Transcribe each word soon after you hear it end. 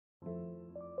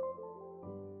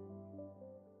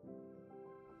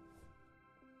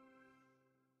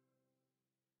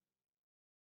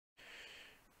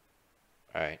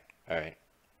Alright, alright.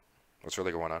 What's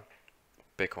really going on?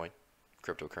 Bitcoin,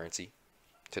 cryptocurrency.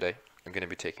 Today, I'm going to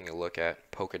be taking a look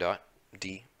at Polkadot,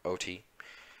 DOT,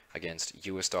 against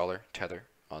US dollar Tether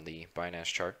on the Binance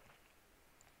chart.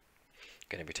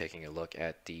 Going to be taking a look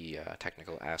at the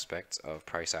technical aspects of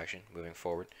price action moving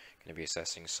forward. Going to be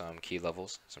assessing some key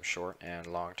levels, some short and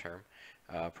long-term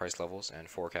price levels and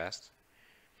forecasts.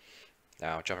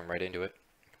 Now, jumping right into it,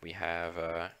 we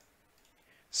have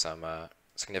some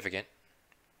significant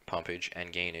pumpage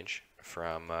and gainage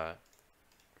from a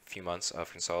few months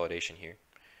of consolidation here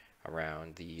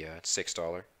around the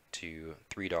 $6 to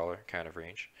 $3 kind of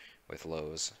range, with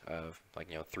lows of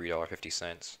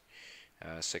 $3.50,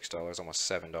 $6,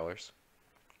 almost $7.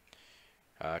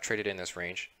 Traded in this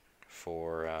range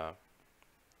for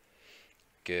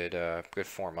good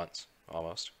 4 months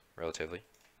almost, relatively.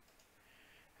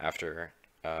 After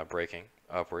breaking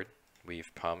upward,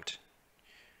 we've pumped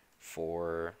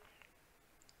for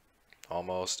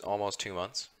almost 2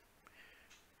 months,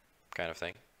 kind of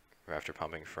thing. After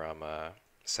pumping from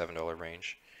 $7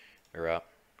 range, we're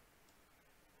up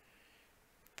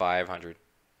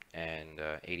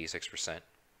 586%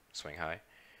 swing high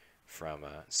from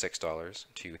 $6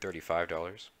 to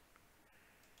 $35.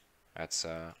 That's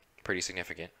pretty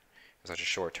significant in such a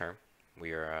short term.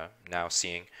 We are now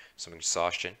seeing some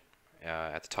exhaustion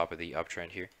at the top of the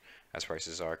uptrend here as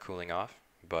prices are cooling off,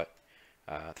 but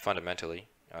fundamentally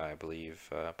I believe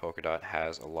Polkadot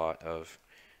has a lot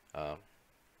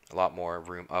more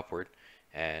room upward,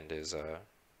 and is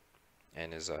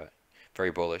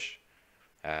very bullish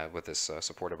with this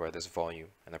supported by this volume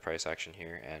and the price action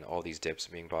here, and all these dips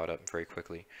being bought up very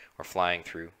quickly or flying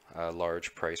through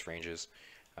large price ranges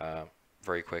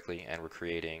very quickly, and we're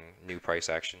creating new price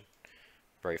action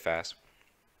very fast.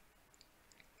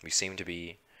 We seem to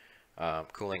be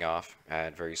cooling off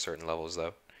at very certain levels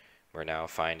though. We're now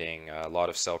finding a lot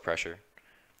of sell pressure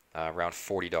around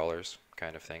 $40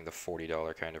 kind of thing, the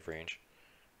 $40 kind of range.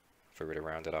 If we were to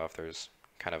round it off, there's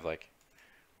kind of like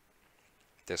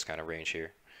this kind of range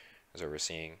here is where we're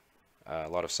seeing a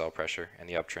lot of sell pressure, and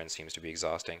the uptrend seems to be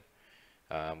exhausting.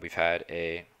 We've had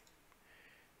a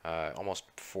almost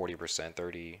 40%,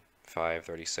 35,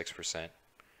 36%,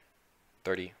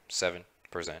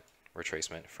 37%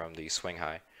 retracement from the swing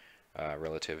high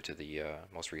relative to the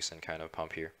most recent kind of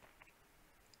pump here.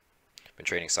 Been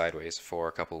trading sideways for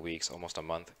a couple of weeks, almost a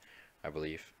month, I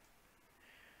believe.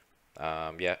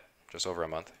 Yeah, just over a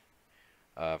month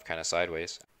of kind of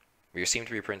sideways. We seem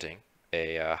to be printing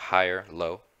a higher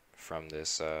low from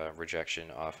this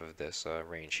rejection off of this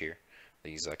range here.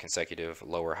 These consecutive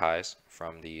lower highs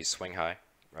from the swing high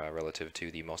relative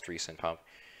to the most recent pump.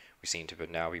 We seem to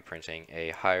now be printing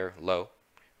a higher low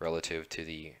relative to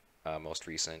the most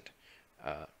recent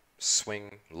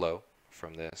swing low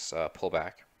from this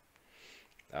pullback.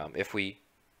 If we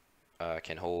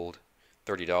can hold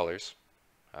 $30,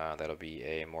 that'll be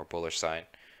a more bullish sign,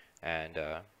 and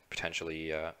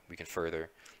potentially we can further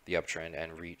the uptrend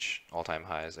and reach all-time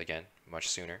highs again much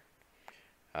sooner.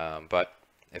 But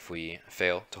if we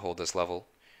fail to hold this level,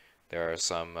 there are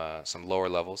some lower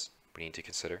levels we need to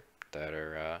consider that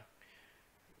are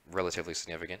relatively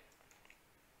significant.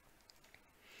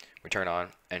 We turn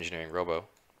on EngineeringRobo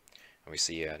and we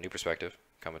see a new perspective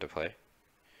come into play.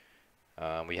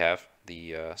 We have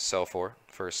the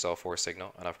first sell 4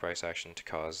 signal, enough price action to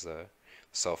cause the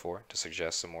sell 4 to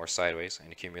suggest some more sideways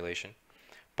and accumulation.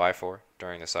 Buy 4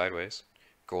 during the sideways,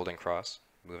 golden cross,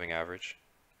 moving average,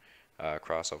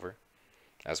 crossover.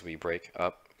 As we break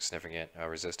up significant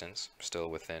resistance, still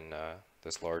within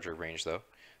this larger range though.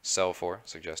 Sell 4,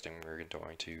 suggesting we're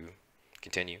going to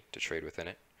continue to trade within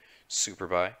it. Super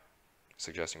buy,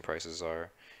 suggesting prices are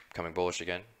becoming bullish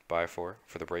again. Buy 4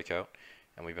 for the breakout,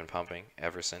 and we've been pumping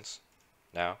ever since.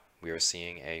 Now we are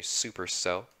seeing a super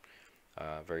sell,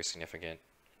 very significant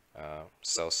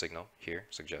sell signal here,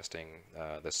 suggesting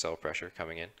the sell pressure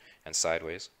coming in and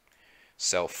sideways.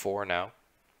 Sell 4 now,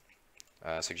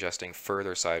 suggesting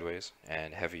further sideways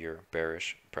and heavier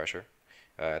bearish pressure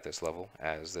at this level,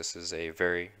 as this is a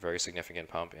very significant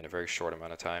pump in a very short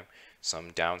amount of time.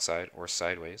 Some downside or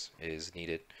sideways is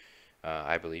needed,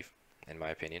 I believe, in my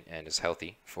opinion, and is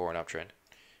healthy for an uptrend.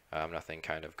 Nothing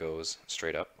kind of goes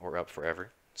straight up or up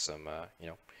forever. Some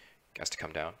has to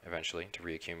come down eventually to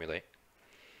reaccumulate.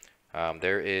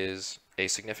 There is a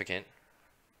significant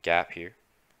gap here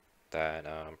that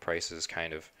prices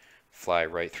kind of fly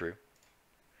right through.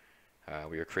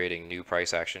 We are creating new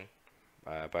price action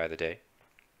by the day.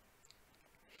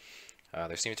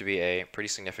 There seems to be a pretty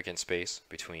significant space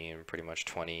between pretty much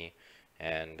 $20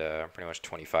 and pretty much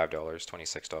 $25,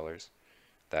 $26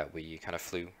 that we kind of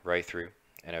flew right through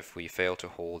and if we fail to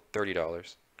hold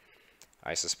 $30,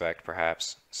 I suspect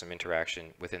perhaps some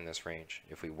interaction within this range.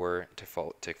 If we were to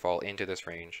fall into this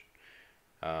range,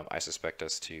 I suspect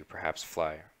us to perhaps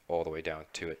fly all the way down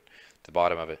to the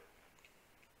bottom of it.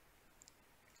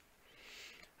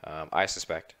 I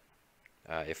suspect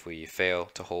if we fail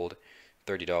to hold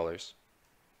 $30,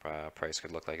 price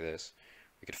could look like this.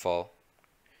 We could fall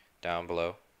down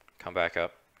below, come back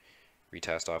up,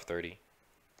 retest off 30,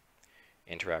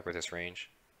 interact with this range.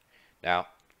 Now,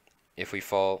 if we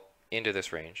fall into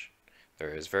this range,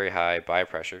 there is very high buy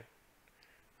pressure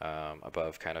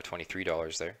above kind of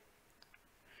 $23 there.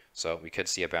 So we could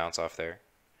see a bounce off there,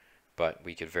 but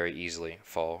we could very easily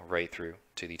fall right through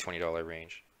to the $20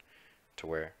 range, to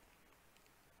where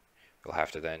we'll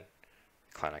have to then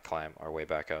kind of climb our way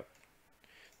back up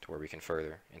to where we can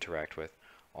further interact with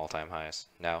all-time highs.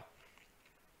 Now,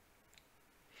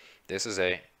 this is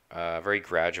a very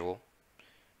gradual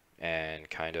and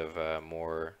kind of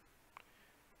more,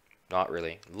 not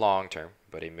really long-term,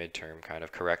 but a mid-term kind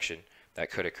of correction that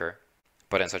could occur.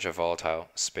 But in such a volatile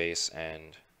space,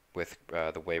 and with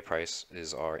the way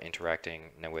prices are interacting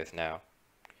with now,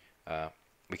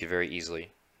 we could very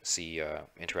easily see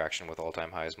interaction with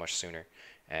all-time highs much sooner,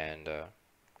 and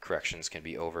corrections can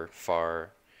be over far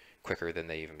quicker than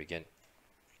they even begin.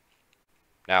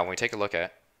 Now, when we take a look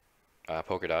at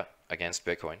Polkadot against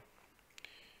Bitcoin,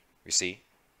 we see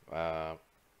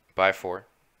buy 4,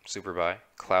 super buy,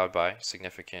 cloud buy,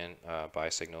 significant buy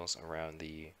signals around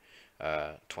the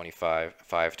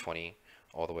 25,520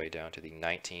 all the way down to the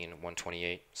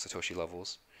 19,128 Satoshi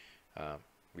levels.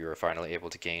 We were finally able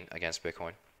to gain against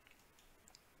Bitcoin.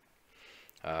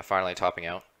 Finally topping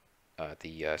out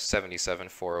the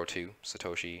 77,402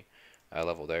 Satoshi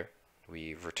level there.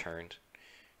 We've returned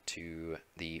to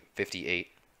the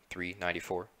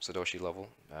 58,394 Satoshi level,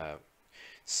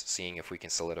 seeing if we can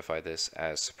solidify this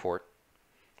as support,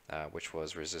 which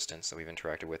was resistance that we've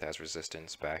interacted with as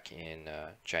resistance back in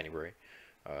January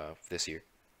of this year,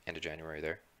 end of January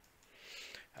there.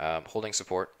 Holding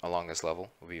support along this level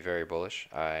will be very bullish.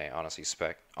 I honestly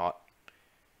suspect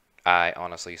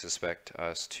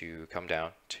us to come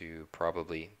down to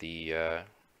probably the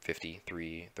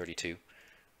 53.32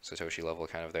 Satoshi level,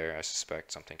 kind of there. I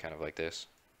suspect something kind of like this.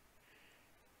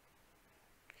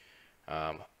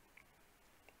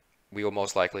 We will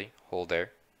most likely hold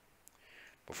there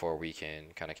before we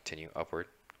can kind of continue upward.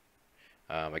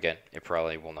 Again, it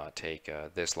probably will not take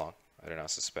this long. I do not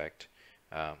suspect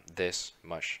this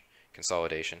much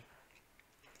consolidation.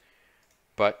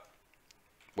 But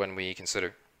when we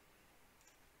consider,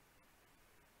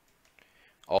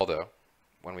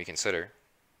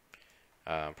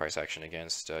 price action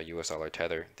against US dollar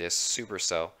tether, this super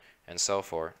sell and sell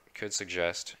for could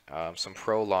suggest some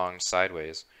prolonged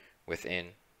sideways within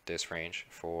this range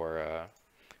for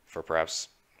perhaps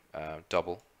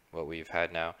double what we've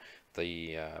had now.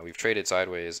 We've traded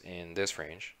sideways in this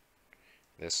range,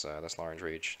 this large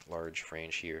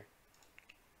range here,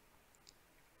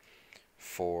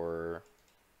 for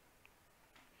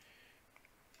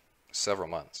several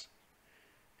months.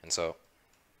 And so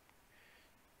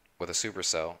with a super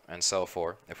sell and sell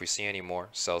for, if we see any more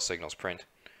sell signals print,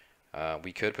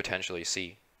 we could potentially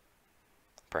see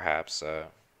perhaps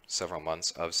several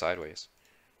months of sideways.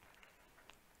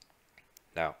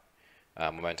 Now,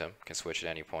 momentum can switch at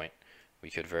any point. We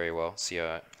could very well see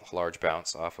a large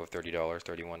bounce off of $30,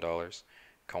 $31,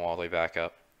 come all the way back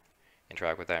up,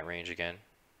 interact with that range again,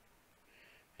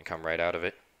 and come right out of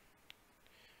it.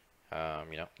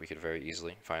 We could very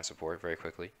easily find support very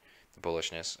quickly. The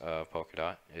bullishness of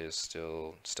Polkadot is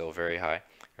still very high.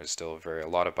 There's still a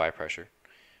lot of buy pressure,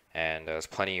 and there's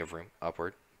plenty of room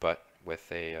upward. But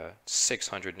with a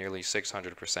nearly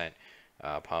 600%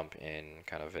 pump in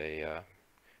kind of a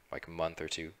like a month or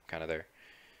two, kind of there,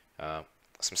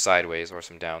 some sideways or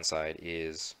some downside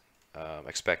is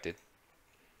expected.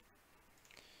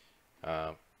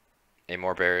 A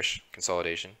more bearish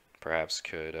consolidation perhaps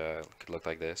could look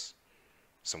like this.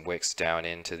 Some wicks down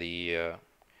into the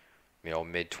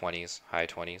mid 20s, high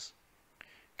 20s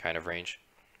kind of range.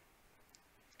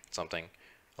 Something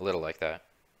a little like that,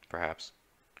 perhaps.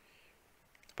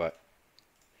 But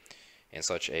in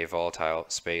such a volatile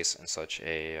space, in such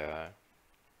a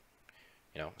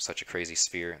such a crazy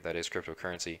sphere that is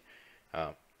cryptocurrency,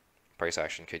 price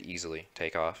action could easily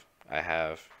take off. I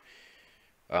have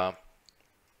a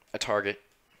target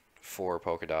for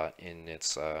Polkadot in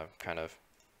its kind of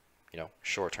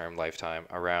short-term lifetime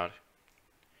around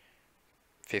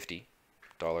 $50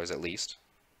 at least.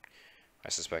 I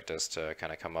suspect us to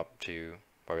kind of come up to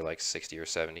probably like 60 or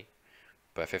 70,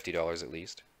 but $50 at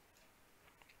least.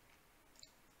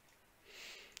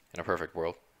 In a perfect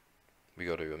world, we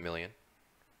go to 1,000,000,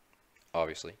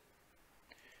 obviously.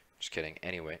 Just kidding.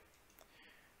 Anyway,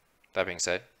 that being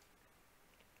said,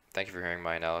 thank you for hearing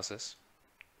my analysis.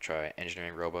 Try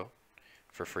EngineeringRobo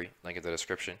for free, link in the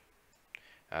description.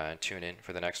 Tune in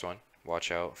for the next one.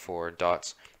 Watch out for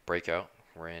Dot's breakout.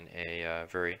 We're in a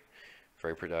very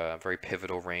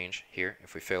pivotal range here.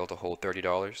 If we fail to hold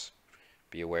 $30,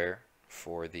 be aware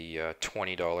for the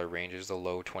 $20 ranges, the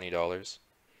low $20.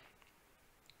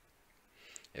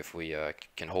 If we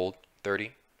can hold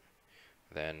 30,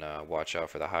 then watch out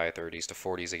for the high 30s to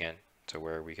 40s again, to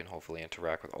where we can hopefully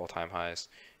interact with all-time highs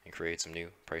and create some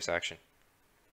new price action.